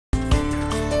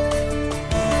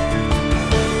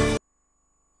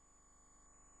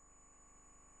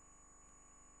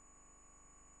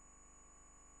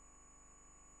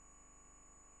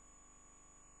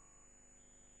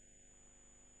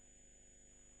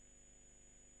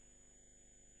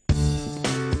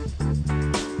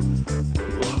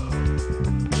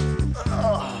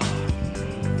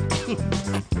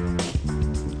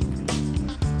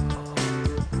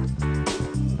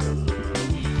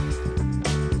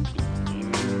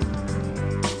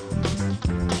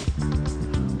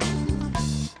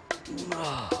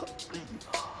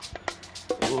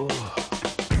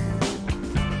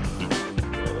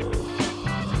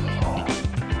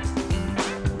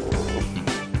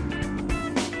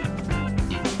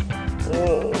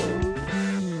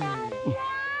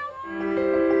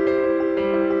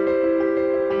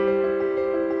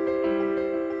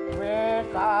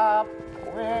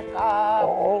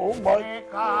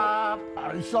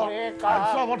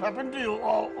Aisha, what happened to you?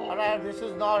 This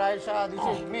is not Aisha,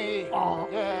 this is me.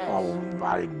 Yes. Oh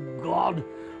my God.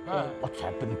 What's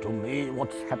happened to me?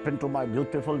 What's happened to my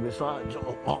beautiful visage?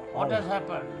 What has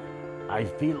happened? I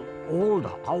feel old.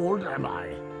 How old am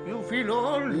I? You feel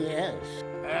old? Yes.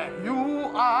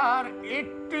 You are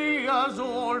 80 years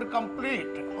old complete.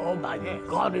 Oh my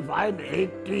God, if I'm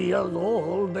 80 years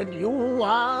old, then you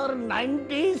are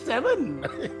 97.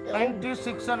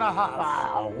 96 and a half.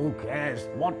 Ah, who cares?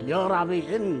 What year are we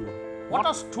in? What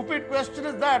a stupid question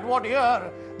is that? What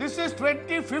year? This is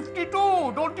 2052,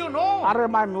 don't you know? Are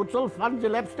my mutual funds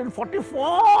elapsed in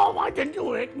 44? Why didn't you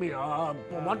wake me up?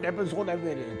 What episode have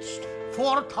we reached?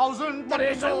 4,000th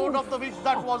episode of the week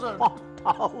that wasn't.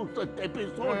 4,000th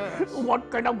episode? Yes. What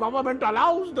kind of government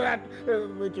allows that?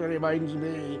 Which reminds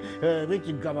me,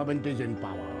 which government is in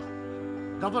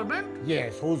power? Government?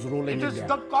 Yes, who's ruling It is India?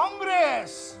 the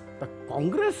Congress. The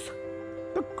Congress?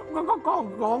 The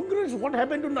Congress? What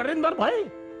happened to Narendra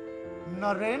Bhai?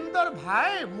 Narendra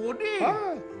Bhai Modi?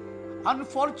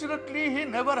 Unfortunately, he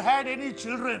never had any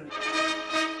children.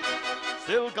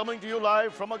 Still coming to you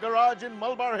live from a garage in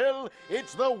Malabar Hill,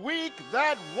 it's the week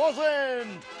that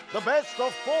wasn't. The best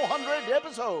of 400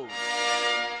 episodes.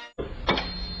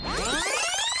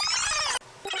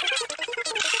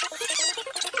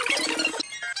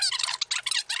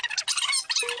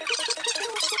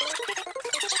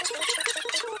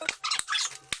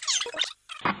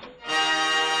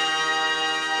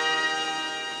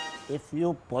 If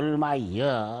you pull my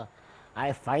ear,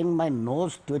 I find my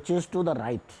nose twitches to the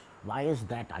right. Why is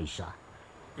that, Aisha?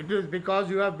 It is because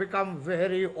you have become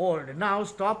very old. Now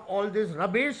stop all this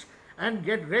rubbish and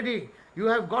get ready. You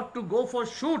have got to go for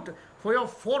shoot for your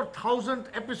 4,000th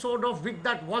episode of Week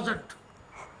That Wasn't.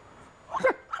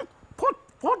 What?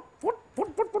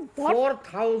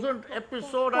 4,000th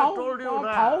episode, I told you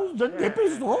that. 4,000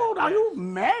 episode? Are you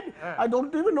mad? I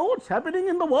don't even know what's happening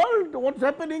in the world, what's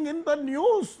happening in the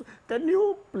news. Can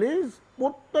you please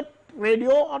put the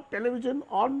radio or television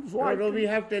on? No, we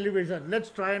have television. Let's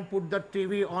try and put the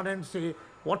TV on and see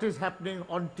what is happening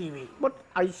on TV. But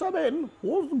Aisha Ben,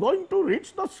 who's going to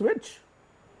reach the switch?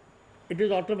 It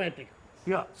is automatic.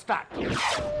 Here, start.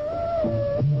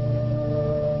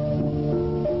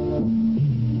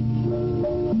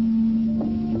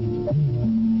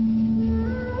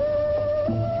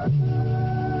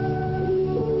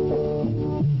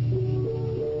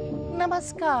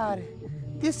 Namaskar.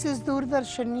 This is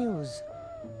Doordarshan News.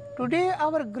 Today,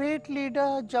 our great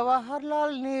leader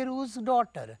Jawaharlal Nehru's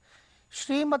daughter,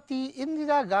 Srimati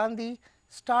Indira Gandhi,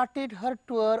 started her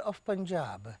tour of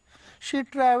Punjab. She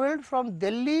travelled from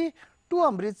Delhi to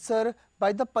Amritsar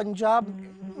by the Punjab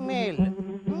Mail.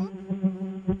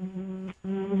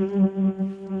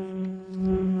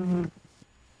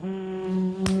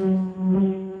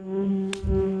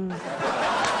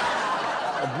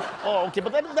 Oh, okay,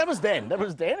 but that was then. That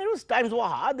was then. It was times were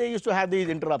hard. They used to have these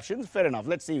interruptions. Fair enough.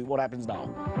 Let's see what happens now.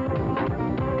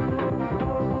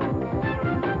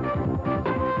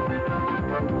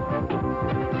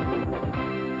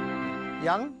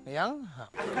 Young?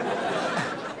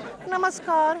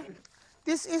 Namaskar.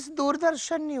 This is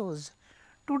Doordarshan News.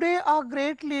 Today, our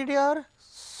great leader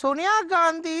Sonia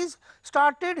Gandhi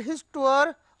started his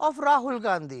tour of Rahul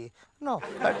Gandhi.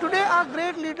 Today, our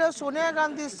great leader Sonia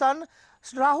Gandhi's son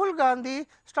Rahul Gandhi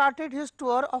started his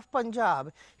tour of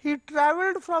Punjab. He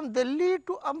travelled from Delhi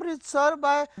to Amritsar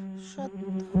by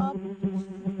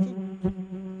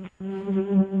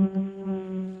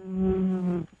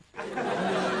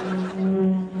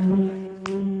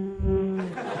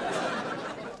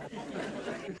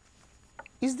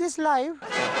Is this live?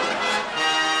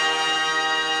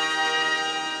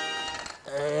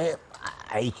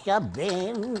 Aisha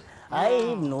Ben,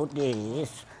 I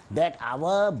noticed that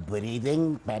our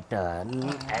breathing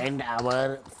pattern and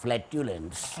our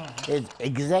flatulence is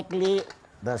exactly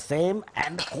the same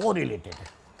and correlated.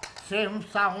 Same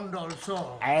sound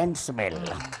also. And smell.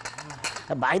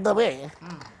 By the way,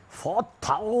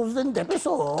 4,000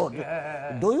 episode.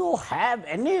 Do you have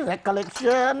any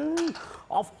recollection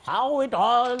of how it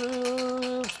all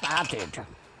started?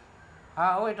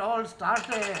 How it all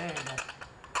started?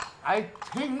 I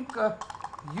think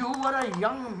you were a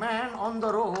young man on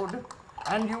the road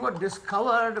and you were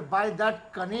discovered by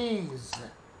that Kaneez.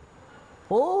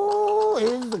 Who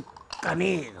is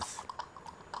Kaneez?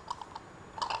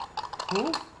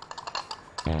 Who?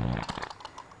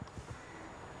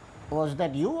 Was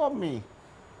that you or me?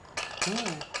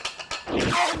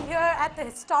 I'm here at the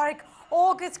historic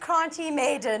August Kranti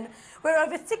Maidan, where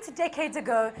over 6 decades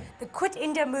ago, the Quit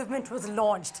India movement was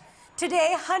launched.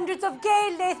 Today, hundreds of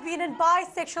gay, lesbian and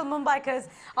bisexual Mumbaikars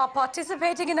are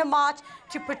participating in a march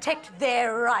to protect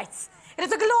their rights. It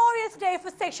is a glorious day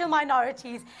for sexual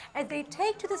minorities as they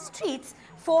take to the streets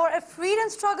for a freedom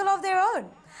struggle of their own.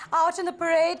 Out in the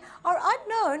parade are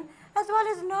unknown as well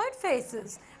as known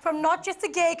faces from not just the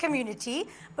gay community,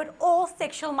 but all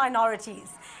sexual minorities.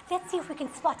 Let's see if we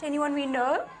can spot anyone we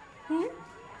know. Anyone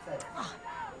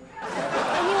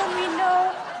we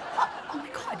know? Oh my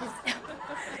God,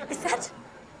 is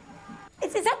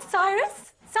that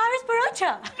Cyrus? Cyrus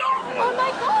Broacha? No! Oh my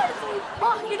God!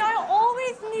 Oh, you know, I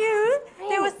always knew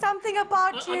there was something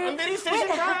about you. I'm very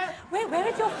sensitive. Where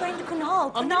is your friend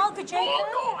Kunal? Kunal Vijay?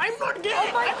 No, I'm not gay.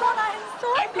 Oh my God, I am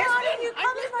so proud of you.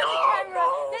 Come in front of the camera.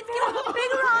 Let's give him a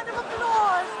big round of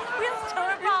applause. We're so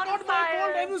proud of Not my fault.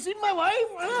 Cyrus. Have you seen my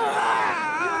wife?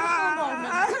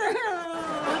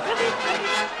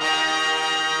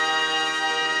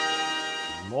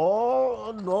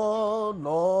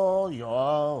 No,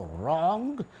 you're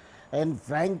wrong. And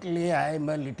frankly, I'm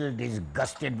a little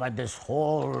disgusted by this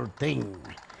whole thing.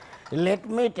 Let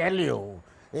me tell you,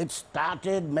 it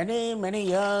started many, many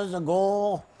years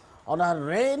ago on a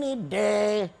rainy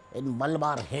day in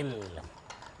Malabar Hill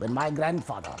when my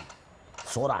grandfather,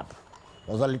 Sorab,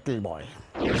 was a little boy.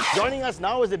 Joining us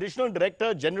now is Additional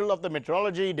Director General of the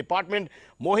Meteorology Department,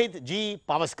 Mohit G.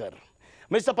 Pavaskar.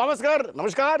 Mr. Pavaskar,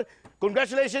 namaskar.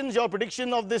 Congratulations, your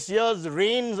prediction of this year's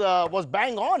rains was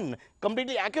bang on,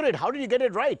 completely accurate. How did you get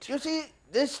it right? You see,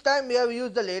 this time we have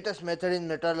used the latest method in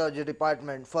meteorology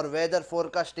department for weather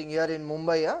forecasting here in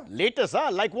Mumbai. Huh? Latest,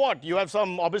 huh? Like what? You have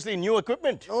some obviously new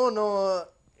equipment. No,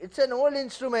 it's an old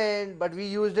instrument, but we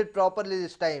used it properly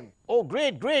this time. Oh,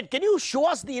 great, great. Can you show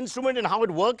us the instrument and how it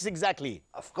works exactly?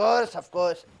 Of course.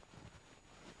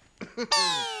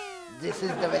 This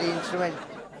is the very instrument.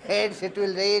 Heads it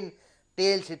will rain,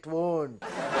 tails it won't. So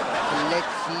let's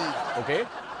see. Okay.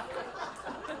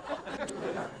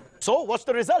 So, what's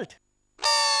the result?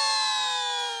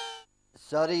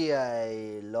 Sorry,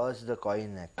 I lost the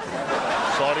coin.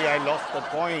 Sorry, I lost the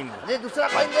coin. अरे दूसरा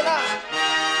coin देना.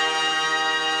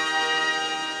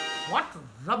 What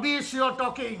rubbish you're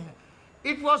talking.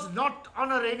 It was not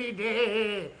on a rainy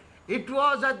day. It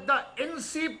was at the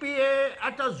NCPA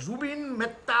at a Zubin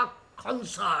Mehta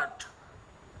concert.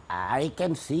 I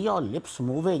can see your lips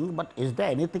moving, but is there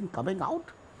anything coming out?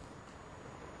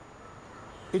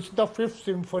 It's the Fifth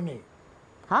Symphony.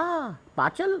 हाँ,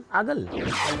 पाचल आगल.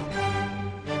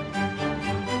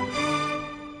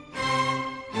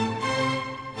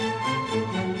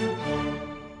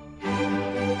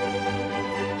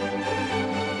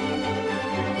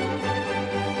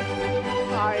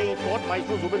 I thought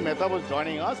Maestro Zubin Mehta was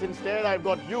joining us. Instead, I've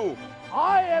got you.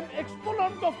 I am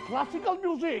exponent of classical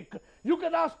music. You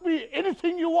can ask me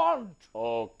anything you want.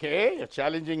 Okay, you're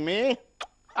challenging me.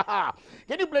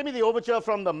 Can you play me the overture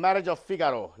from The Marriage of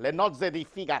Figaro? Le Nozze di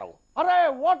Figaro. Array,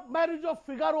 what Marriage of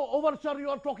Figaro overture you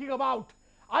are talking about?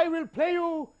 I will play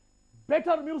you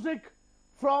better music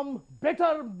from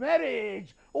Better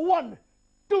Marriage. 1,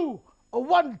 2,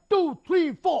 1, 2,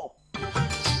 3, 4.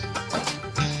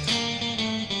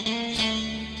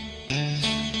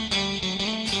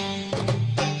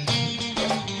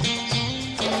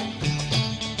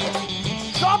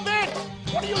 Stop it!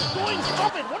 What are you doing?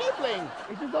 Stop it! What are you playing?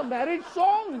 It is a marriage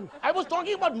song. I was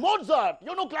talking about Mozart.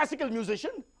 You're no classical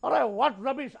musician. Array, what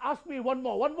rubbish? Ask me one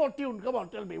more tune. Come on,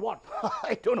 tell me what.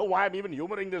 I don't know why I'm even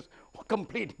humoring this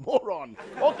complete moron.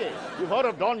 Okay, you've heard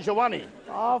of Don Giovanni.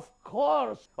 Of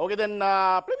course. Okay, then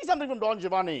play me something from Don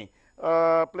Giovanni.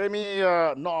 Play me,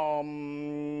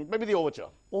 maybe the overture.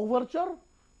 Overture?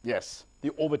 Yes,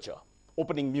 the overture.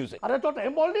 Opening music. Array, thought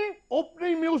only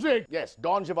opening music. Yes,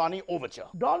 Don Giovanni overture.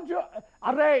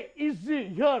 Array, easy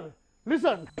here.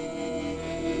 Listen.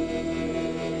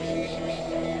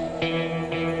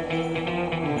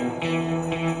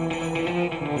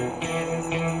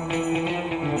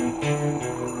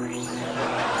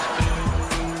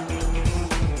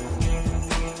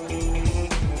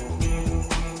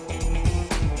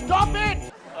 Stop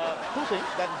it! Two things.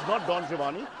 That's not Don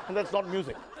Giovanni and that's not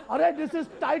music. Array, this is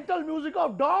title music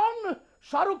of Don,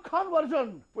 Shah Rukh Khan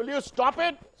version. Will you stop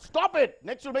it? Stop it!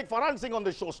 Next you'll make Farhan sing on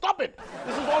this show. Stop it!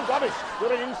 This is all rubbish.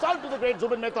 You're an insult to the great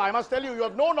Zubin Mehta. I must tell you, you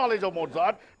have no knowledge of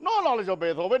Mozart, no knowledge of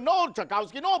Beethoven, no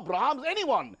Tchaikovsky, no Brahms,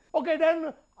 anyone. Okay,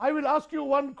 then I will ask you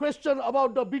one question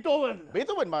about the Beethoven.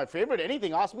 Beethoven, my favorite.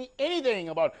 Anything. Ask me anything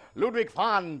about Ludwig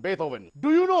van Beethoven.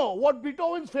 Do you know what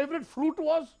Beethoven's favorite fruit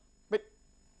was?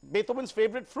 Beethoven's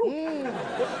favorite fruit?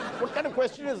 What kind of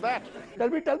question is that? Tell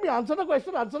me, answer the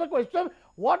question.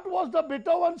 What was the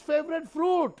Beethoven's favorite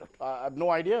fruit? I have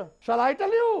no idea. Shall I tell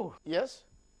you? Yes?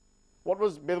 What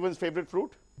was Beethoven's favorite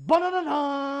fruit? Banana,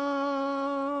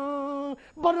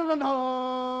 banana,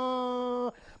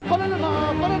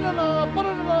 banana, banana,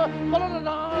 banana,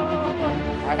 banana.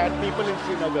 I had people in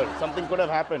Srinagar. Something could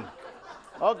have happened.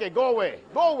 Okay, go away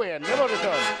and never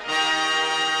return.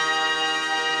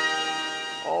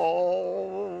 Oh,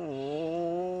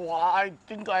 I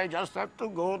think I just have to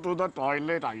go to the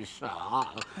toilet, Aisha.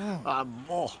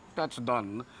 Oh, that's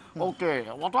done. Okay,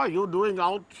 what are you doing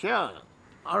out here?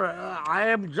 I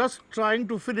am just trying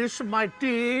to finish my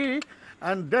tea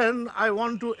and then I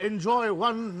want to enjoy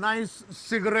one nice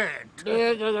cigarette.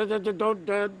 Don't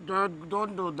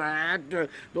do that.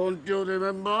 Don't you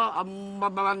remember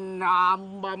Ambamani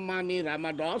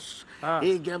Ramados?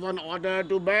 He gave an order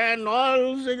to ban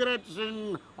all cigarettes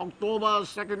in October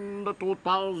 2nd,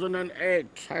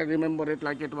 2008. I remember it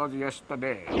like it was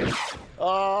yesterday.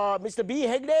 Mr. B.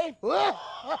 Hegde?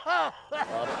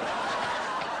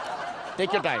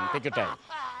 Take your time, take your time.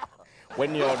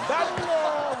 When you're done,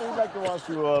 we'd like to ask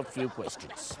you a few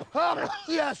questions.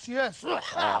 Yes.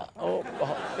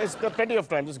 There's plenty of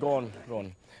time. Just go on.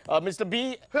 Mr.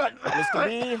 B,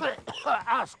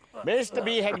 Ask. Mr.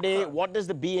 B. Hegde, what does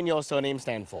the B in your surname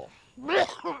stand for?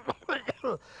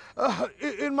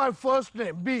 In my first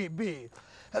name, B.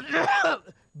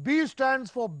 B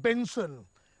stands for Benson.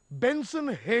 Benson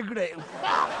Hegde.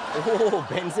 Oh,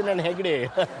 Benson and Hegde.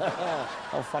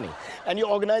 How funny. And your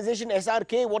organization,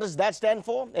 SRK, what does that stand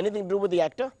for? Anything to do with the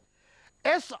actor?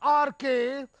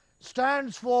 SRK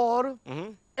stands for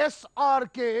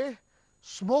SRK,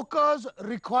 Smokers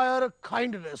Require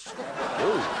Kindness.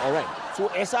 Oh, all right. So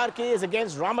SRK is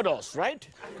against Ramados, right?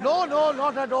 No,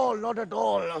 not at all.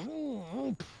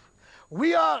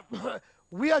 We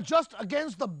are just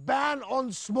against the ban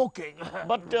on smoking.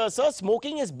 But, sir,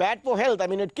 smoking is bad for health. I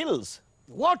mean, it kills.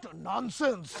 What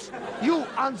nonsense! You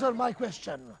answer my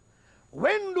question.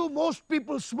 When do most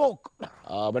people smoke?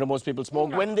 When do most people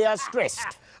smoke? When they are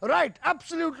stressed. Right,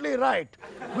 absolutely right.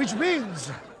 Which means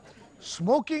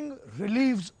smoking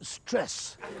relieves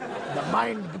stress. The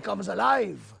mind becomes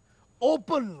alive,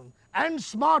 open, and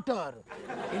smarter.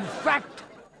 In fact,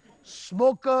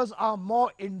 smokers are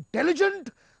more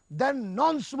intelligent than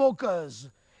non-smokers.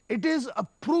 It is a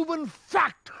proven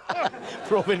fact.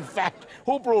 Proven fact.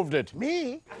 Who proved it?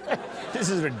 Me? This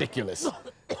is ridiculous.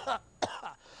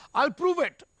 I'll prove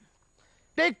it.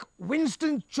 Take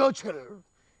Winston Churchill.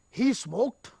 He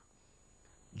smoked.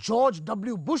 George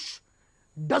W. Bush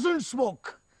doesn't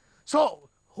smoke. So,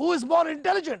 who is more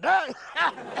intelligent?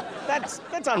 That's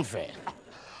unfair.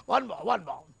 One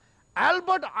more.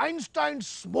 Albert Einstein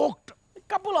smoked. A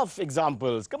couple of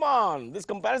examples. Come on. This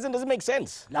comparison doesn't make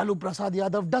sense. Lalu Prasad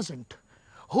Yadav doesn't.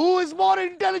 Who is more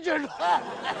intelligent?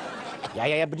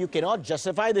 Yeah, but you cannot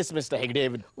justify this, Mr.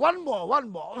 Hegde. One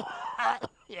more.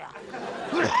 Yeah.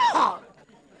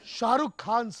 Shah Rukh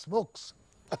Khan smokes.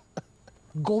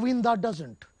 Govinda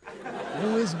doesn't.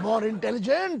 Who is more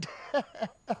intelligent?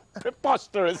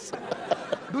 Preposterous.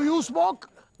 Do you smoke?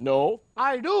 No.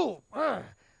 I do.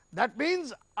 That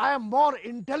means I am more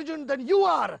intelligent than you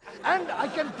are, and I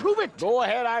can prove it. Go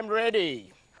ahead, I'm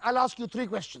ready. I'll ask you 3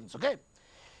 questions, okay?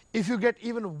 If you get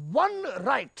even 1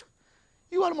 right,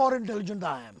 you are more intelligent than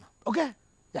I am, okay?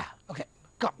 Yeah, okay.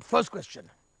 Come, first question.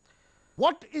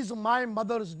 What is my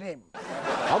mother's name?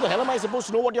 How the hell am I supposed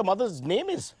to know what your mother's name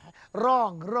is?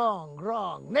 Wrong.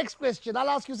 Next question. I'll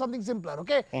ask you something simpler,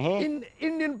 okay? In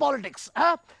Indian politics,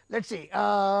 let's see.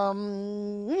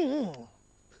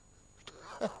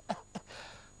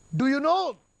 Do you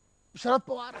know Sharad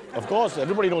Pawar? Of course,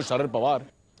 everybody knows Sharad Pawar.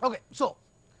 Okay, so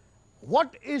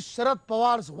what is Sharad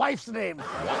Pawar's wife's name?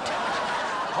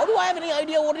 How do I have any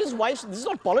idea what his wife's... This is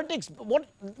not politics. What?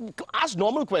 Ask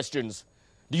normal questions.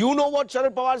 Do you know what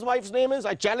Sharad Pawar's wife's name is?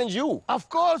 I challenge you. Of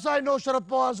course I know Sharad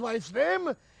Pawar's wife's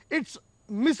name. It's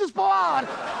Mrs. Pawar.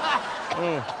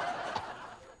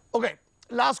 Okay,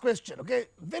 last question, okay?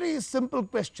 Very simple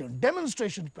question,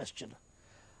 demonstration question.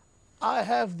 I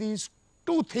have these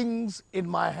 2 things in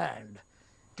my hand.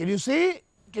 Can you see?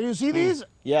 Can you see these?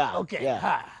 Yeah. Okay.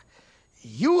 Yeah.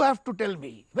 You have to tell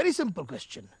me, very simple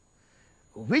question.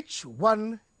 Which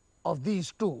one of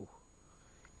these 2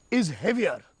 is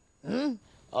heavier? The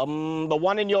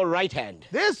one in your right hand.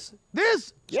 This?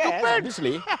 Yes, Stupid.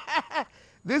 obviously.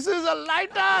 This is a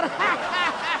lighter.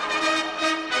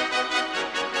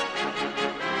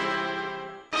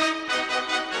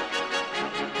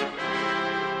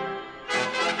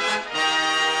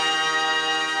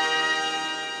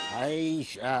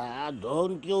 Aisha,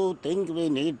 don't you think we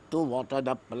need to water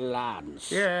the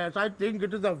plants? Yes, I think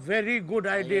it is a very good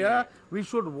idea. We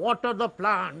should water the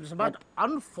plants. But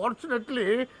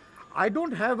unfortunately, I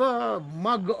don't have a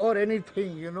mug or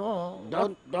anything, you know.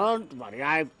 Don't worry.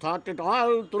 I've thought it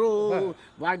all through.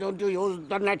 Why don't you use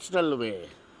the natural way?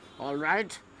 All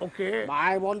right? Okay.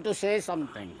 I want to say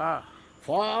something.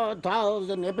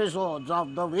 4,000 episodes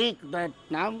of the week that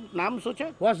Nam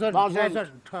Sucha Wasn't.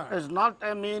 is not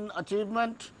a mean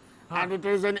achievement, and it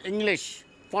is in English.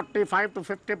 45 to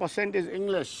 50% is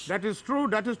English. That is true.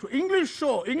 That is true. English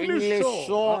show.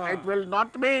 It will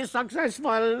not be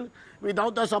successful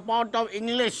without the support of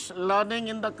English learning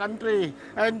in the country.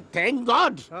 And thank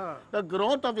God, the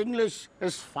growth of English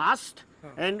is fast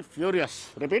and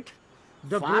furious. Repeat.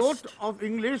 The growth of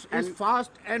English is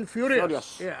fast and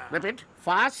furious. Yeah. Repeat.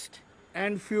 Fast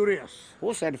and furious.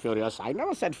 Who said furious? I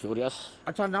never said furious.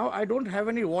 Acha, now I don't have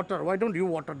any water. Why don't you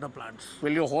water the plants?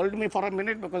 Will you hold me for a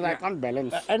minute because I can't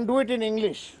balance? And do it in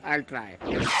English. I'll try.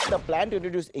 The plan to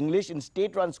introduce English in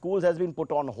state-run schools has been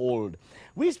put on hold.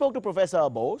 We spoke to Professor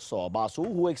Bose, or Basu,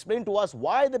 who explained to us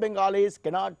why the Bengalis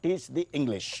cannot teach the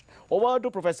English. Over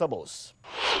to Professor Bose.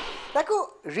 Rako,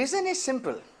 reason is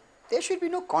simple. There should be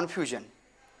no confusion.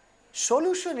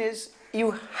 Solution is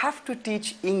you have to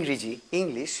teach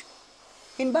English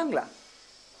in Bangla.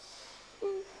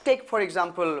 Take, for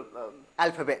example,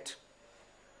 alphabet.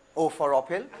 O for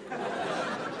Opel,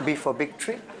 B for big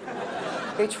tree,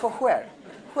 H for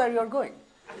where you're going,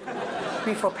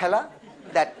 P for Pella,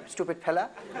 that stupid Pella,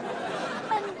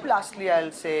 and lastly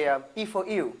I'll say E for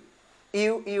you.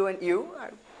 You and you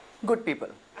are good people.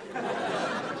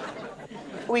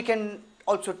 We can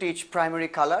also teach primary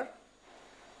color,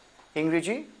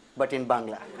 Ingreji, but in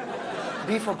Bangla.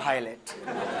 B for violet,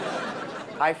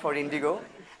 I for indigo.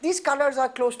 These colors are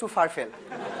close to Farfel.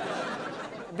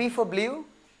 B for blue,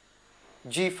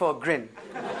 G for grin,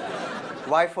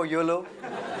 Y for yellow,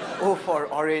 O for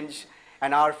orange,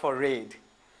 and R for raid.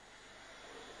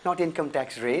 Not income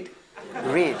tax raid,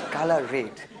 color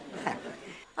raid.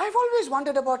 I've always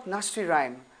wondered about Nursery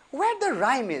rhyme, where the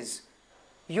rhyme is.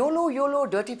 YOLO,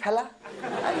 dirty fella?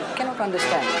 I cannot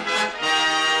understand.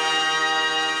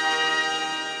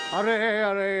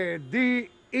 Arre, the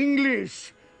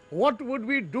English. What would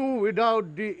we do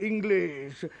without the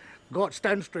English? God,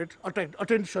 stand straight.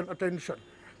 Attention.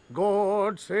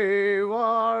 God save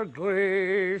our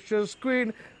gracious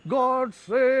Queen. God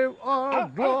save our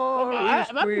glorious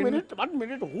Queen. One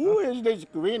minute. Who is this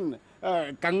Queen?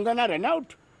 Kangana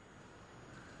Renault?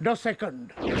 The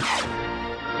second.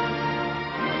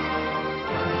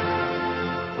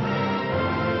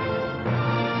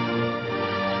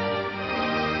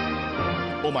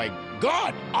 Oh my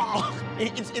God! Oh,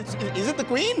 is it the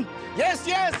Queen? Yes.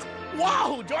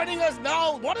 Wow, joining us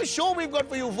now. What a show we've got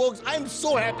for you folks. I'm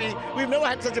so happy. We've never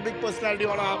had such a big personality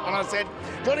on our set.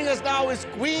 Joining us now is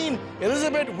Queen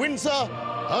Elizabeth Windsor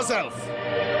herself.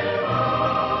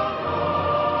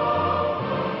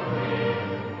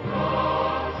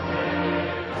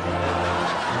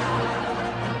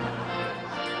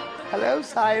 Hello,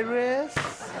 Cyrus.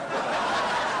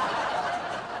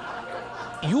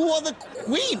 You are the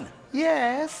Queen.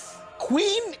 Yes.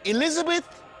 Queen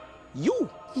Elizabeth, you.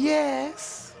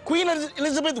 Yes. Queen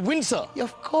Elizabeth Windsor.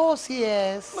 Of course,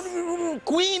 yes.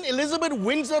 Queen Elizabeth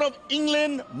Windsor of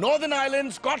England, Northern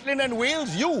Ireland, Scotland and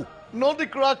Wales, you. No, the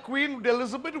Queen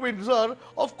Elizabeth Windsor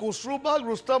of Khusrubagh,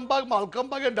 Rustumbagh,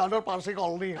 Malcolmbagh and Dadar Parsi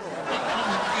colony.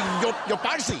 You're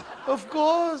Parsi. Of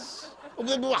course.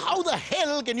 How the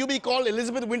hell can you be called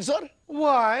Elizabeth Windsor?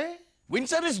 Why?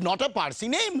 Windsor is not a Parsi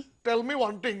name. Tell me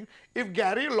one thing. If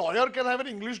Gary, lawyer, can have an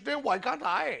English name, why can't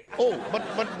I? Oh,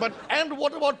 but... And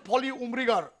what about Polly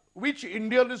Umrigar? Which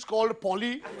Indian is called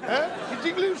Polly? It's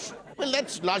English. Well,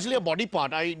 that's largely a body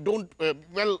part. I don't...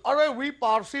 All right, we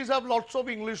Parsis have lots of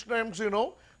English names, you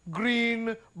know.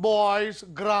 Green, Boyce,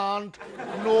 Grant,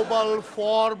 Noble,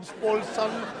 Forbes,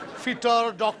 Polson,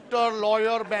 Fitter, Doctor,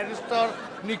 Lawyer, Barrister,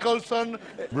 Nicholson.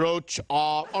 Broach,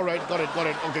 all right, got it.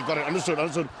 Okay, got it,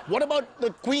 understood. What about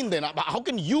the Queen then? How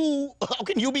can you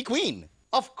be Queen?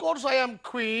 Of course I am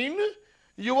Queen.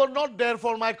 You were not there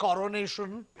for my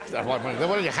coronation.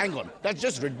 Hang on, that's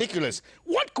just ridiculous.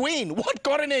 What Queen? What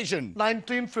coronation?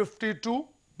 1952,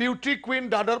 Beauty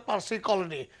Queen Dadar Parsi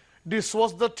colony. This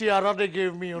was the tiara they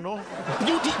gave me, you know.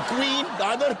 Beauty Queen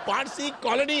Dadar Parsi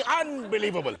colony,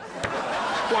 unbelievable.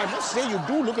 So I must say, you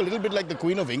do look a little bit like the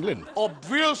Queen of England.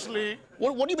 Obviously.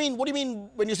 What do you mean? What do you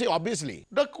mean when you say obviously?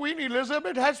 The Queen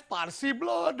Elizabeth has Parsi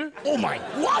blood. Oh my!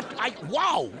 What?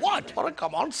 Wow! What? Oh,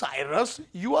 come on, Cyrus.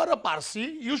 You are a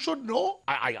Parsi. You should know.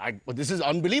 This is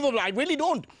unbelievable. I really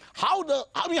don't. How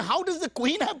does the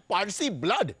Queen have Parsi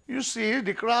blood? You see,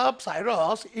 Dikrab,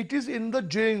 Cyrus, it is in the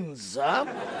genes. Huh?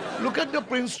 Look at the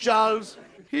Prince Charles.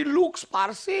 He looks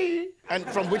Parsi. And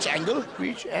from which angle?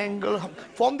 Which angle?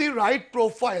 From the right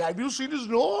profile. Have you seen his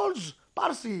nose?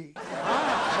 Parsi.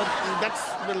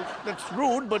 But that's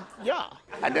rude, but yeah.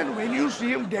 And then when you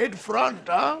see him dead front,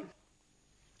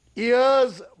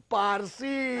 ears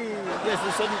Parsi. Yes,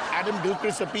 there's certain Adam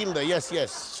Gilchrist appeal there. Yes,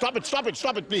 yes. Stop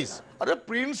it, please.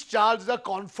 Prince Charles is a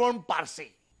confirmed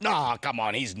Parsi. Nah, come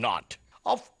on, he's not.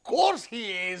 Of course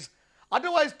he is.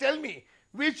 Otherwise, tell me,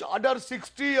 which other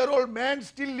 60-year-old man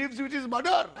still lives with his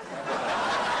mother?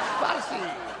 Parsi.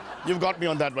 You've got me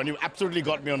on that one. You've absolutely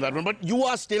got me on that one. But you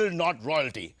are still not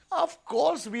royalty. Of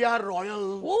course we are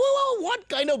royal. Whoa, what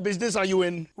kind of business are you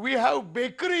in? We have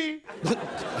bakery.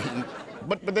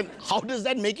 But then how does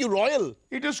that make you royal?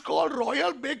 It is called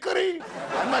Royal Bakery.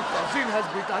 And my cousin has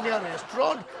Britannia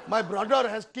Restaurant. My brother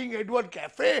has King Edward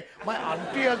Cafe. My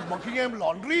auntie has Buckingham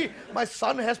Laundry. My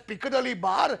son has Piccadilly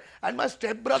Bar. And my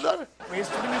stepbrother,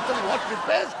 Westminster Watch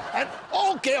Repairs. And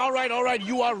Okay, all right.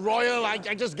 You are royal. I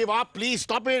just give up. Please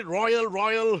stop it.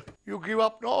 Royal. you give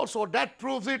up? No, so that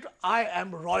proves it. I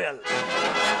am royal.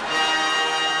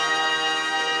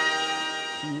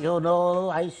 You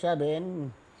know, Aisha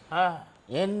Ben,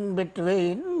 in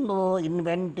between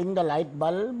inventing the light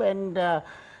bulb and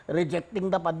rejecting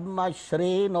the Padma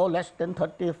Shri no less than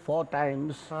 34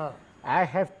 times, I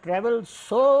have traveled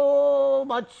so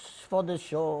much for the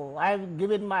show. I have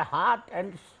given my heart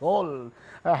and soul.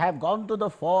 I have gone to the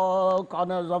four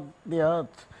corners of the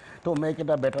earth to make it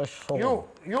a better show.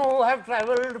 You have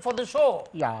travelled for the show.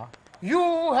 Yeah.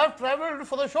 You have travelled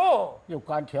for the show. You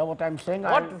can't hear what I'm saying?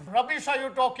 What rubbish are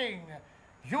you talking?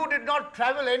 You did not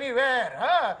travel anywhere,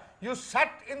 huh? You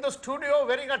sat in the studio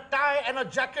wearing a tie and a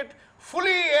jacket,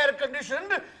 fully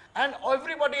air-conditioned, and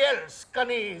everybody else,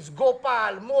 Kanis,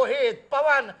 Gopal, Mohit,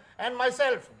 Pawan, and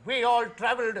myself, we all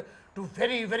travelled to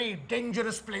very, very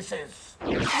dangerous places.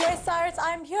 Yes, Cyrus,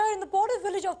 I'm here in the border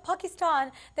village of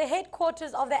Pakistan, the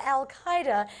headquarters of the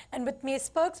Al-Qaeda, and with me a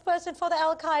spokesperson for the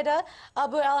Al-Qaeda,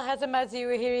 Abu al-Hazm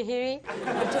al-Zawahiri,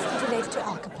 but distant related to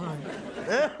Al Capone.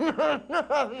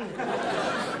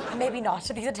 Maybe not.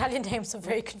 These Italian names are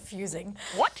very confusing.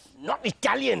 What? Not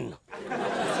Italian.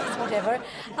 Yes, whatever.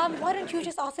 Why don't you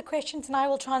just ask the questions and I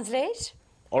will translate?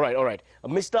 All right.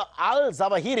 Mr.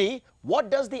 Al-Zawahiri, what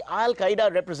does the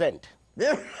Al-Qaeda represent?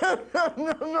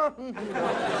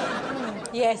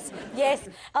 Yes.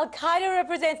 Al-Qaeda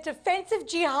represents defensive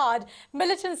jihad,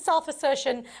 militant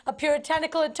self-assertion, a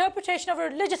puritanical interpretation of a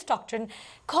religious doctrine,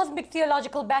 cosmic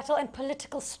theological battle, and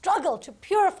political struggle to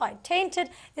purify tainted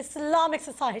Islamic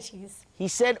societies. He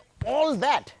said all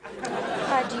that.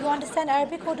 Do you understand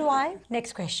Arabic or do I?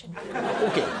 Next question.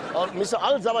 Okay, Mr.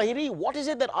 Al-Zawahiri, what is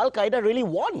it that Al-Qaeda really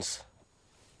wants?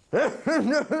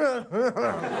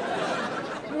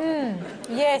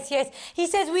 Yes. He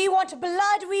says we want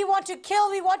blood, we want to kill,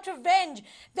 we want revenge.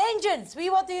 Vengeance. We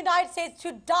want the United States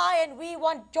to die and we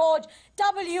want George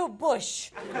W.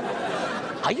 Bush.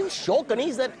 Are you sure,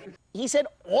 Kanis, that he said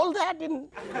all that in...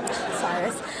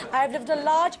 Cyrus, I've lived a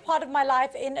large part of my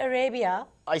life in Arabia.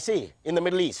 I see, in the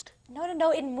Middle East.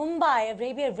 No, in Mumbai,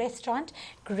 Arabia restaurant,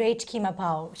 great keema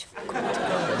pao. Which you've got to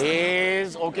go. It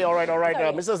is. Okay, all right.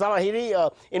 Mr. Zawahiri,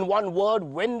 in one word,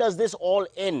 when does this all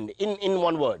end? In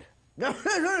one word. What?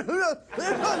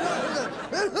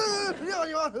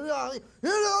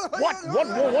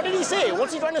 What did he say?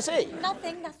 What's he trying to say?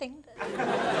 Nothing.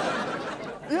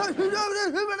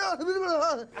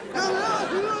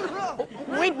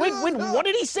 Wait, what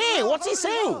did he say? What's he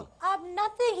saying?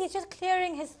 Nothing. He's just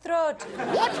clearing his throat.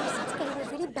 What? He's got a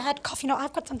really bad cough. You know,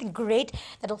 I've got something great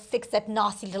that'll fix that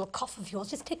nasty little cough of yours.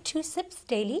 Just take 2 sips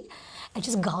daily and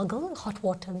just gargle hot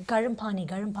water. Garam pani.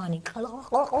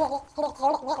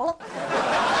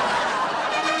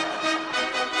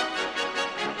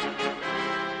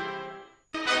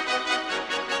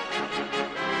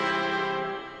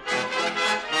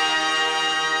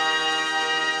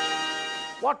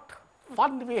 What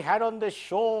fun we had on this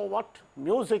show, what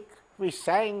music we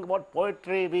sang, what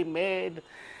poetry we made.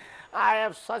 I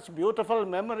have such beautiful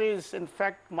memories. In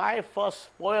fact, my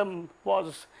first poem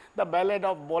was the Ballad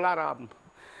of Bolaram,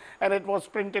 and it was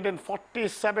printed in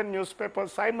 47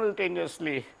 newspapers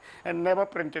simultaneously and never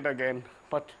printed again.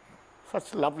 But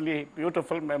such lovely,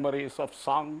 beautiful memories of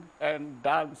song and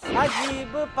dance.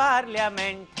 अजीब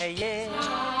parliament है ये,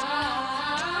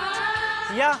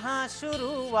 यहाँ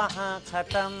शुरू वहाँ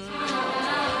खत्म,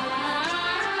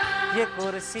 ये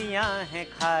कुर्सियाँ हैं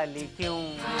खाली क्यों,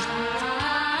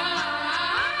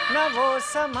 न वो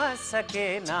समझ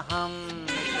सके न हम,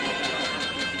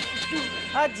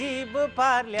 अजीब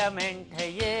पार्लियामेंट है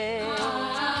ये,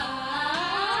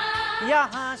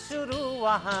 यहाँ शुरू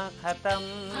वहाँ खत्म,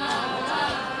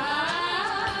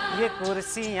 ये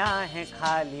कुर्सियां हैं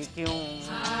खाली क्यों,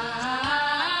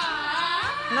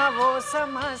 न वो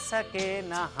समझ सके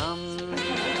न हम।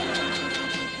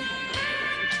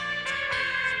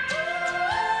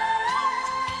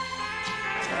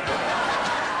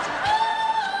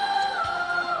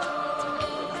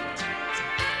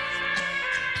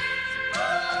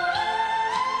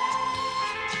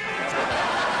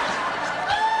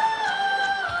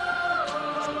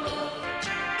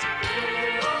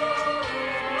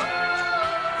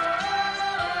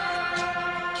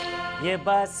 ये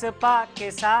बसपा के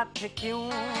साथ क्यों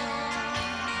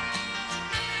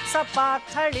सपा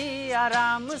खड़ी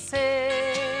आराम से,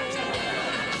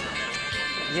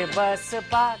 ये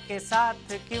बसपा के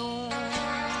साथ क्यों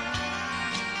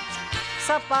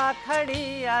सपा खड़ी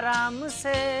आराम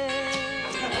से।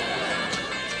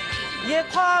 ये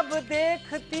ख्वाब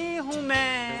देखती हूँ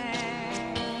मैं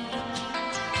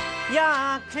या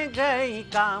आँखें गई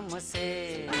काम से,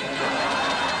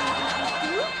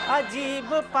 अजीब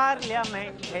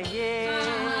पार्लियामेंट है ये,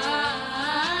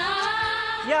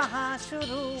 यहाँ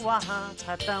शुरू वहाँ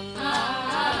खत्म,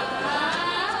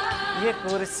 ये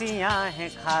कुर्सियाँ हैं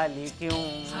खाली क्यों,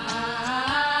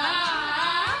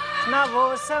 न वो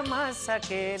समझ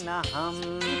सके न हम।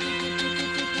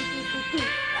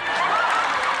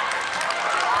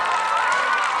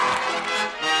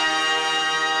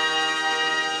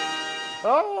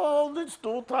 Oh, it's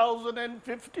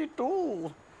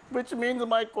 2052. Which means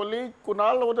my colleague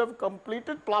Kunal would have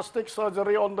completed plastic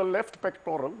surgery on the left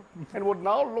pectoral and would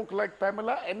now look like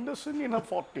Pamela Anderson in her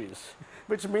 40s.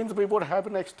 Which means we would have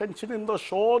an extension in the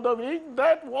shoulder week.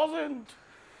 That wasn't.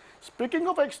 Speaking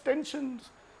of extensions,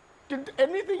 did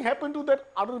anything happen to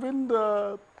that Arvind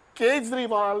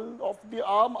Kejriwal of the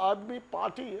Aam Aadmi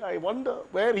Party? I wonder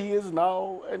where he is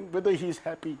now and whether he's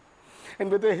happy and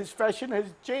whether his fashion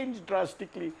has changed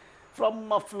drastically from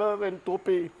muffler and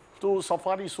topi to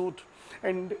safari suit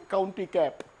and county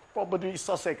cap, probably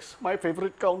Sussex, my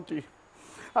favorite county.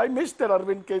 I miss that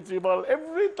Arvind Kejriwal.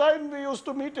 Every time we used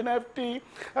to meet in FT,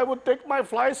 I would take my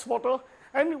fly swatter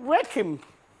and whack him.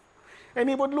 And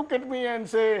he would look at me and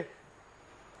say,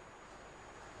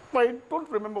 I don't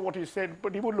remember what he said,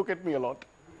 but he would look at me a lot.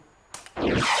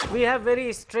 We have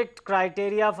very strict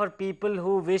criteria for people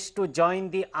who wish to join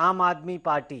the Aam Aadmi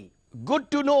Party. Good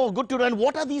to know, good to know. And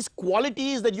what are these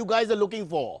qualities that you guys are looking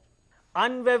for?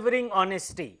 Unwavering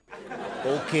honesty.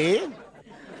 Okay.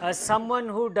 Someone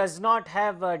who does not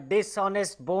have a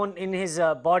dishonest bone in his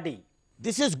body.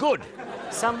 This is good.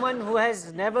 Someone who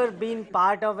has never been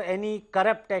part of any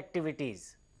corrupt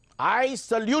activities. I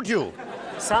salute you.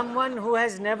 Someone who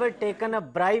has never taken a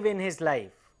bribe in his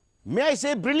life. May I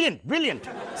say brilliant, brilliant.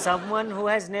 Someone who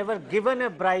has never given a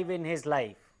bribe in his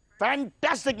life.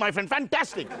 Fantastic, my friend,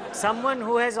 fantastic. Someone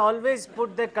who has always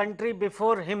put the country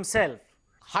before himself.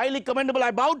 Highly commendable, I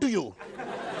bow to you.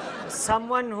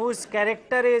 Someone whose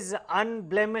character is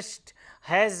unblemished,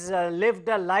 has lived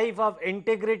a life of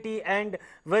integrity and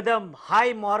with a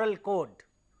high moral code.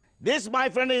 This, my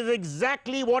friend, is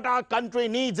exactly what our country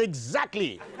needs,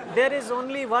 exactly. There is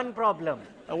only one problem.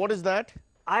 What is that?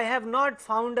 I have not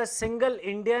found a single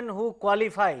Indian who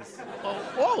qualifies.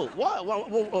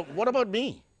 What about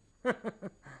me?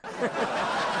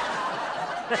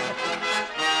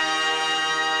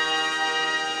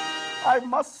 I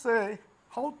must say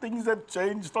how things have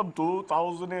changed from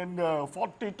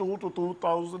 2042 to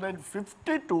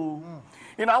 2052.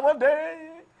 In our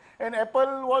day, an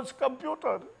apple was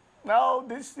computer. Now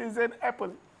this is an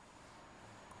apple.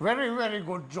 Very, very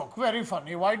good joke. Very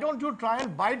funny. Why don't you try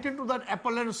and bite into that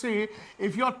apple and see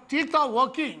if your teeth are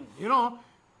working, you know?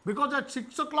 Because at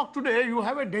 6 o'clock today, you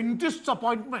have a dentist's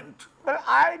appointment. But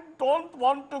I don't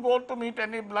want to go to meet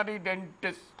any bloody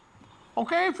dentist.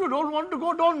 Okay, if you don't want to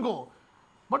go, don't go.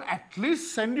 But at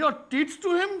least send your teeth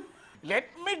to him. Let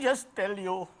me just tell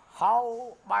you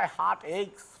how my heart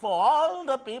aches for all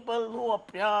the people who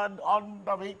appeared on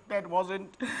the week that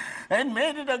wasn't and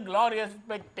made it a glorious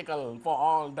spectacle for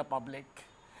all the public.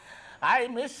 I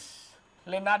miss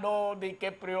Leonardo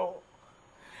DiCaprio.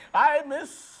 I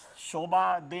miss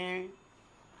Shobha De.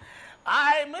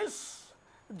 I miss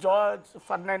George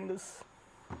Fernandez.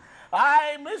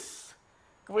 I miss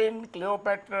Queen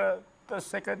Cleopatra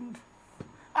II.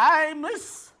 I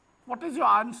miss, what is your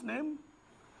aunt's name?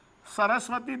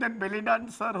 Saraswati, that belly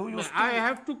dancer who used to... I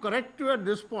have to correct you at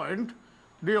this point.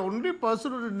 The only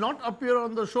person who did not appear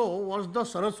on the show was the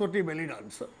Saraswati belly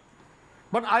dancer.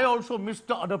 But I also miss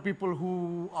the other people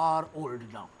who are old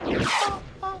now.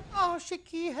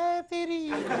 आशिकी है तेरी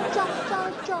चाचा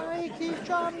जाएगी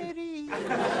जा मेरी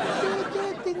दे दे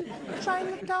दिल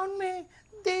China town में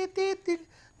दे दे दिल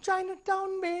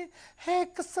Chinatown में है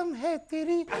कसम है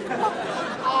तेरी.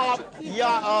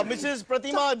 Mrs.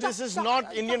 Pratima, this is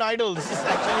not Indian Idol. This is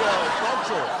actually a talk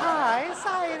show. Hi,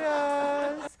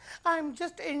 Cyrus. I'm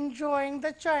just enjoying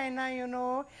the China, you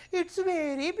know. It's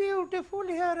very beautiful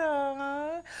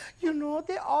here. You know,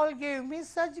 they all gave me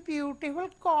such beautiful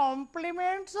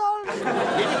compliments also.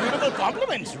 Beautiful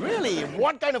compliments, really?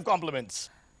 What kind of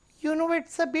compliments? You know,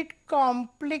 it's a bit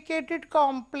complicated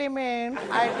compliment.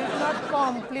 I did not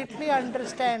completely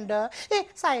understand. Hey,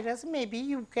 Cyrus, maybe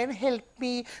you can help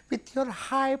me with your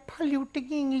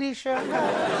high-polluting English.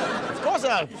 Of course,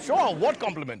 sure. What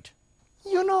compliment?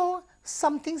 You know,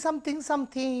 something,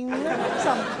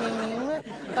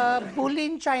 bull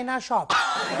in China shop.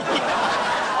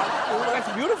 Oh,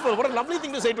 that's beautiful. What a lovely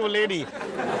thing to say to a lady.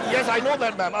 Yes, I know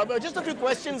that, ma'am. Just a few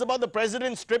questions about the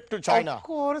president's trip to China. Of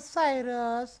course,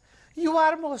 Cyrus. You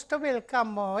are most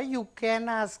welcome. You can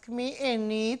ask me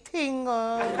anything.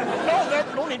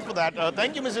 No need for that.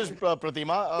 Thank you, Mrs.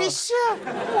 Pratima.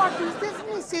 What is this,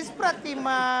 Mrs.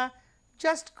 Pratima?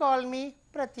 Just call me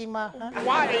Pratima.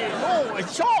 Why? No,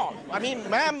 sure. I mean,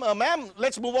 ma'am,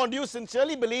 let's move on. Do you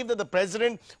sincerely believe that the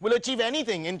president will achieve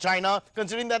anything in China,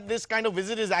 considering that this kind of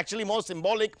visit is actually more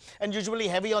symbolic and usually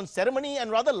heavy on ceremony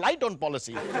and rather light on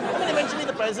policy? I mean, eventually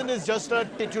the president is just a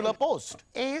titular post.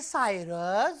 Hey,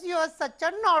 Cyrus, you are such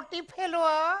a naughty fellow.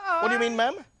 What do you mean,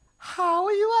 ma'am? How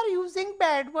you are using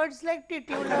bad words like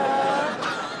titular?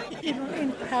 You know,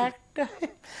 in fact,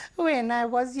 when I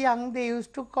was young, they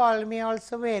used to call me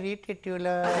also very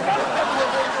titular.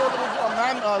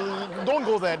 Ma'am, don't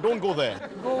go there. Don't go there.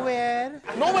 Go where?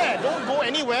 Nowhere. Don't go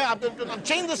anywhere.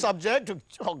 Change the subject.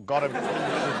 Oh, God, I'm feeling a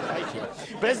little tight here.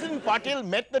 President Patil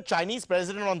met the Chinese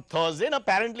president on Thursday, and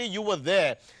apparently you were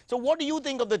there. So what do you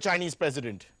think of the Chinese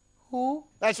president? Who?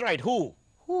 That's right. Who?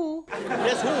 Who?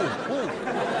 Yes, who?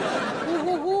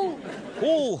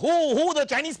 Who? The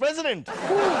Chinese president.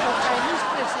 Who? The Chinese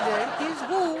president is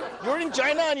who? You're in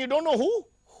China and you don't know who?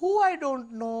 Who I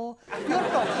don't know. You're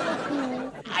talking of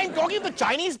who? I'm talking of the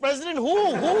Chinese president.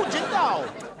 Who? Jintao.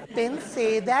 Then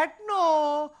say that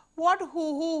no. What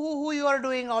who you are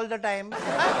doing all the time? Huh?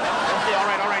 Okay, all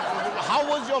right. How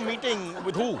was your meeting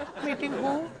with who? Meeting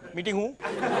who? Meeting who?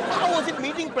 How was it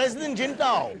meeting President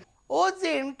Jintao? Oh,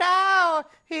 Jintao,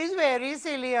 he's very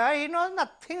silly. He knows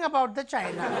nothing about the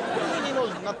China. What do you mean he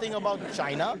knows nothing about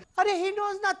China? He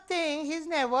knows nothing. He's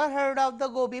never heard of the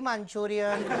gobi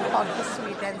Manchurian or the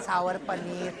sweet and sour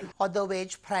paneer or the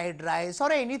veg fried rice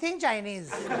or anything Chinese.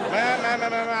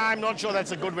 Ma'am, I'm not sure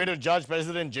that's a good way to judge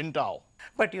President Jintao.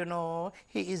 But you know,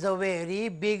 he is a very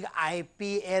big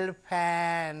IPL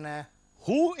fan.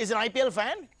 Who is an IPL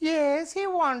fan? Yes, he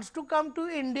wants to come to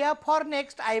India for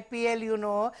next IPL, you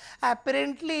know.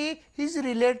 Apparently, his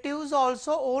relatives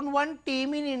also own one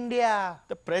team in India.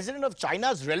 The president of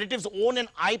China's relatives own an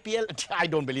IPL? I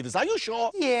don't believe this. Are you sure?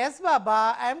 Yes,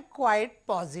 Baba, I'm quite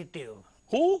positive.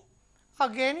 Who?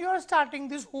 Again, you're starting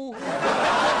this who. No,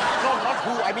 not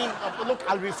who. I mean, look,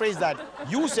 I'll rephrase that.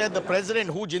 You said the president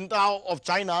Hu Jintao of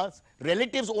China's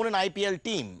relatives own an IPL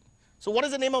team. So what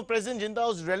is the name of President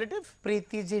Jintao's relative?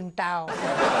 Preeti Jintao.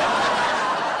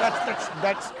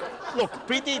 That's look,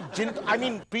 Preeti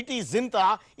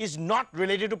Zinta is not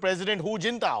related to President Hu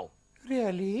Jintao.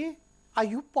 Really? Are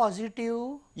you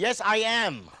positive? Yes, I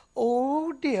am.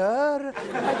 Oh dear, I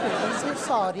better say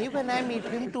sorry when I meet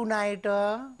him tonight.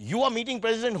 You are meeting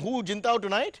President Hu Jintao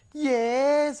tonight?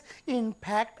 Yes, in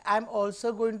fact, I'm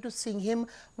also going to sing him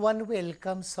one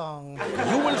welcome song.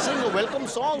 You will sing a welcome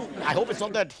song? I hope it's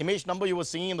not that Himesh number you were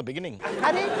singing in the beginning.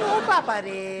 No, Papa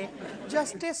Re.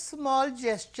 Just a small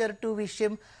gesture to wish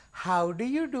him, how do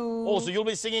you do? Oh, so you'll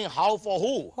be singing how for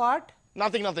who? What?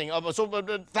 Nothing.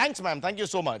 Thanks, ma'am. Thank you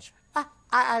so much.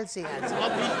 I'll sing.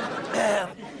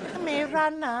 मेरा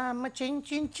नाम चिन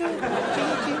चिन चू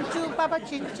बाबा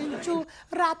चिन चिन चू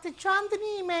रात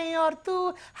चांदनी में और तू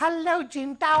hello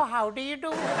जिंटाओ how do you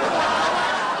do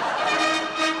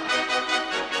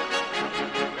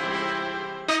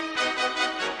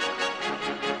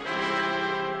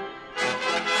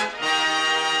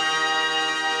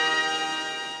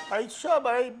Aisha,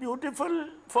 my beautiful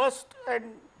first and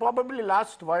probably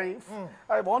last wife,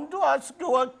 I want to ask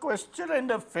you a question and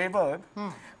a favor.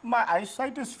 My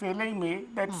eyesight is failing me.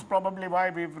 That's probably why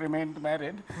we've remained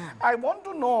married. I want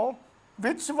to know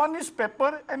which one is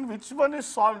pepper and which one is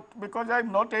salt because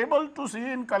I'm not able to see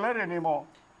in color anymore.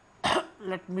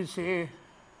 Let me see.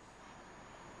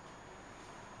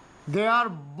 They are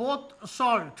both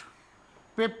salt.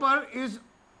 Pepper is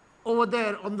over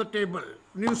there on the table,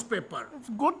 newspaper. It's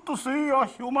good to see your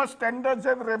humor standards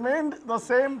have remained the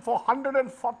same for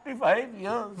 145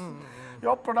 years.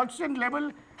 Your production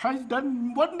level has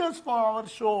done wonders for our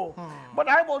show. But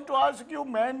I want to ask you,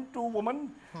 man to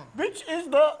woman, which is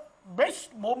the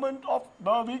best moment of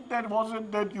the week that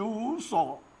wasn't that you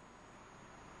saw?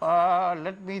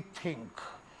 Let me think.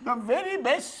 The very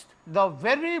best. The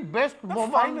very best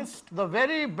moment, finest. the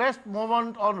very best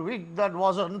moment on week that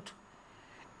wasn't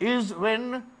is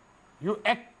when you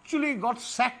actually got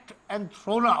sacked and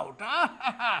thrown out.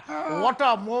 What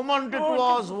a moment it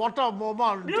was, what a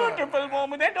moment. Beautiful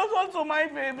moment. That was also my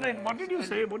favorite. What did you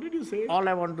say? What did you say? All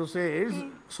I want to say is,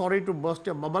 sorry to burst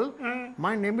your bubble,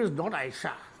 my name is not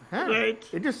Aisha. Right.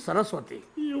 It is Saraswati.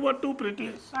 You were too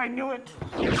pretty. I knew it.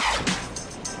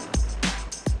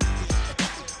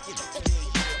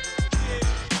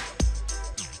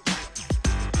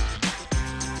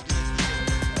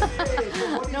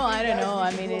 No, I don't know.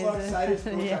 I mean, Cyrus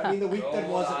Broacha. I mean, the week that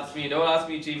wasn't. Don't ask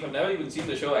me, Chief. I've never even seen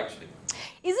the show, actually.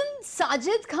 Isn't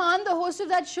Sajid Khan the host of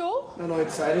that show? No,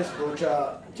 it's Cyrus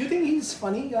Broacha. Do you think he's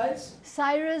funny, guys?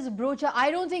 Cyrus Broacha.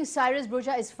 I don't think Cyrus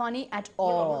Broacha is funny at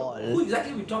all. Who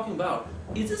exactly are we talking about?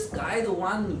 Is this guy the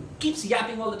one who keeps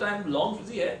yapping all the time, long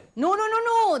frizzy hair? No.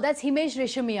 That's Himesh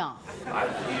Reshamia. I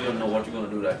really don't know what you're going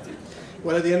to do, that thing.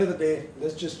 Well, at the end of the day,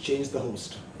 let's just change the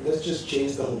host. Let's just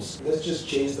change the host. Let's just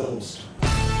change the host.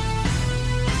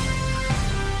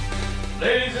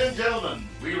 Ladies and gentlemen,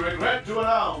 we regret to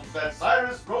announce that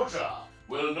Cyrus Broacha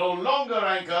will no longer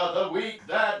anchor the week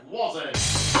that wasn't.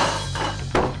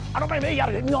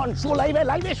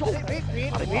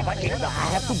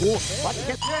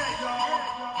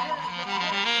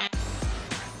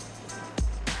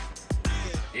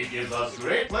 It gives us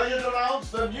great pleasure to announce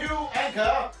the new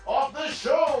anchor of the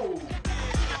show.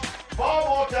 Far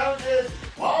more talented,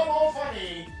 far more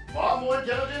funny, far more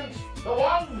intelligent, the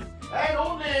one and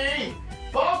only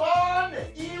Baman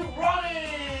Irani.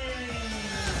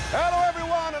 Hello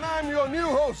everyone, and I'm your new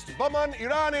host, Baman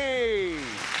Irani.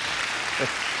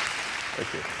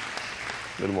 Okay.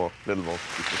 Little more. Little more.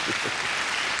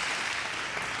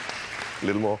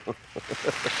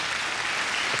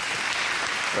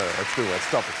 That's too much.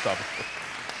 Stop it.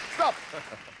 Stop!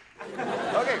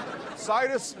 Okay,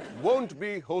 Cyrus won't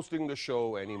be hosting the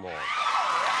show anymore.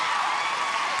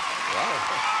 Wow.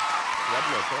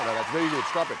 No, that's very good.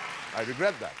 Stop it. I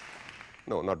regret that.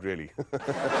 No, not really. But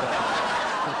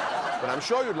I'm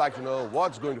sure you'd like to know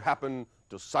what's going to happen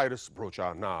to Cyrus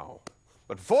Broacha now.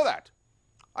 But before that,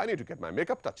 I need to get my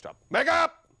makeup touched up.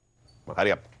 Makeup! Well,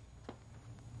 hurry up.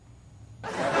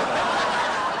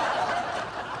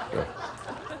 Go.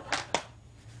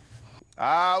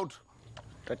 Out.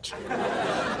 Touch.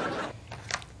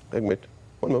 Wait a minute.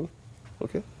 One moment.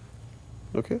 Okay.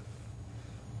 Okay.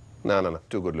 No.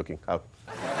 Too good looking. Out.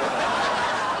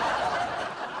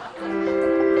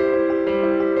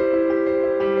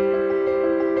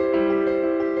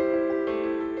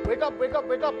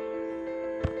 Wake up.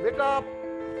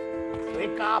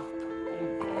 Wake up.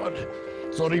 Oh, God.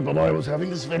 Sorry, Baba, I was having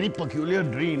this very peculiar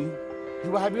dream.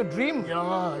 You were having a dream?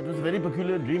 Yeah, it was a very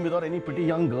peculiar dream without any pretty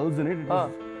young girls in it. It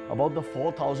was about the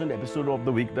 4,000th episode of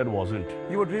the week that wasn't.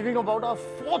 You were dreaming about our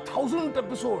 4,000th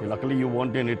episode. Luckily, you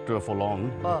weren't in it for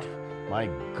long. But my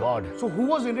God. So who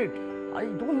was in it? I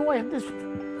don't know. I had this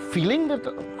feeling that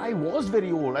I was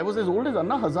very old. I was as old as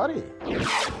Anna Hazare.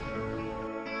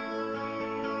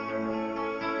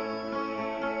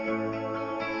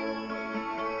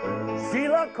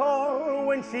 Sheila called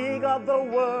when she got the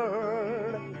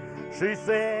word. She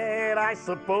said, I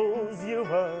suppose you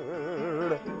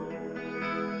heard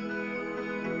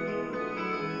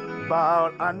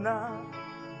about Anna.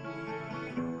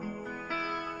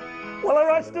 Well, I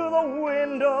rushed to the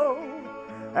window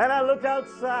and I looked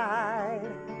outside,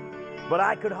 but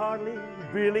I could hardly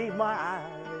believe my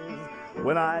eyes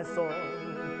when I saw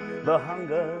the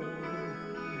hunger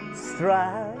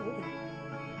strike.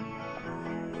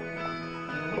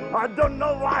 I don't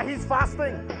know why he's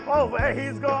fasting or where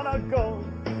he's gonna go.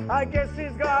 I guess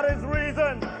he's got his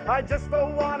reason, I just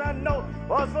don't wanna know.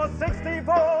 Was for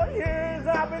 64 years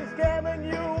I've been scamming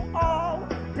you all.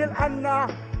 Till Anna,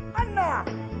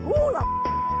 who the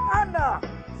Anna?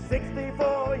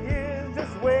 64 years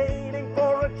just waiting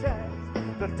for a chance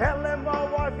to tell him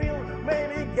how I feel,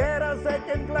 maybe get a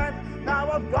second glance.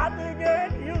 Now I've got to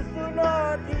get used to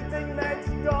not eating next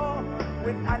door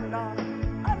with Anna.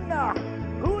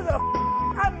 Who the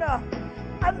Anna?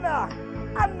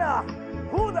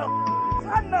 Who the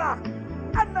Anna?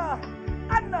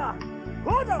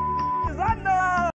 Who the is Anna?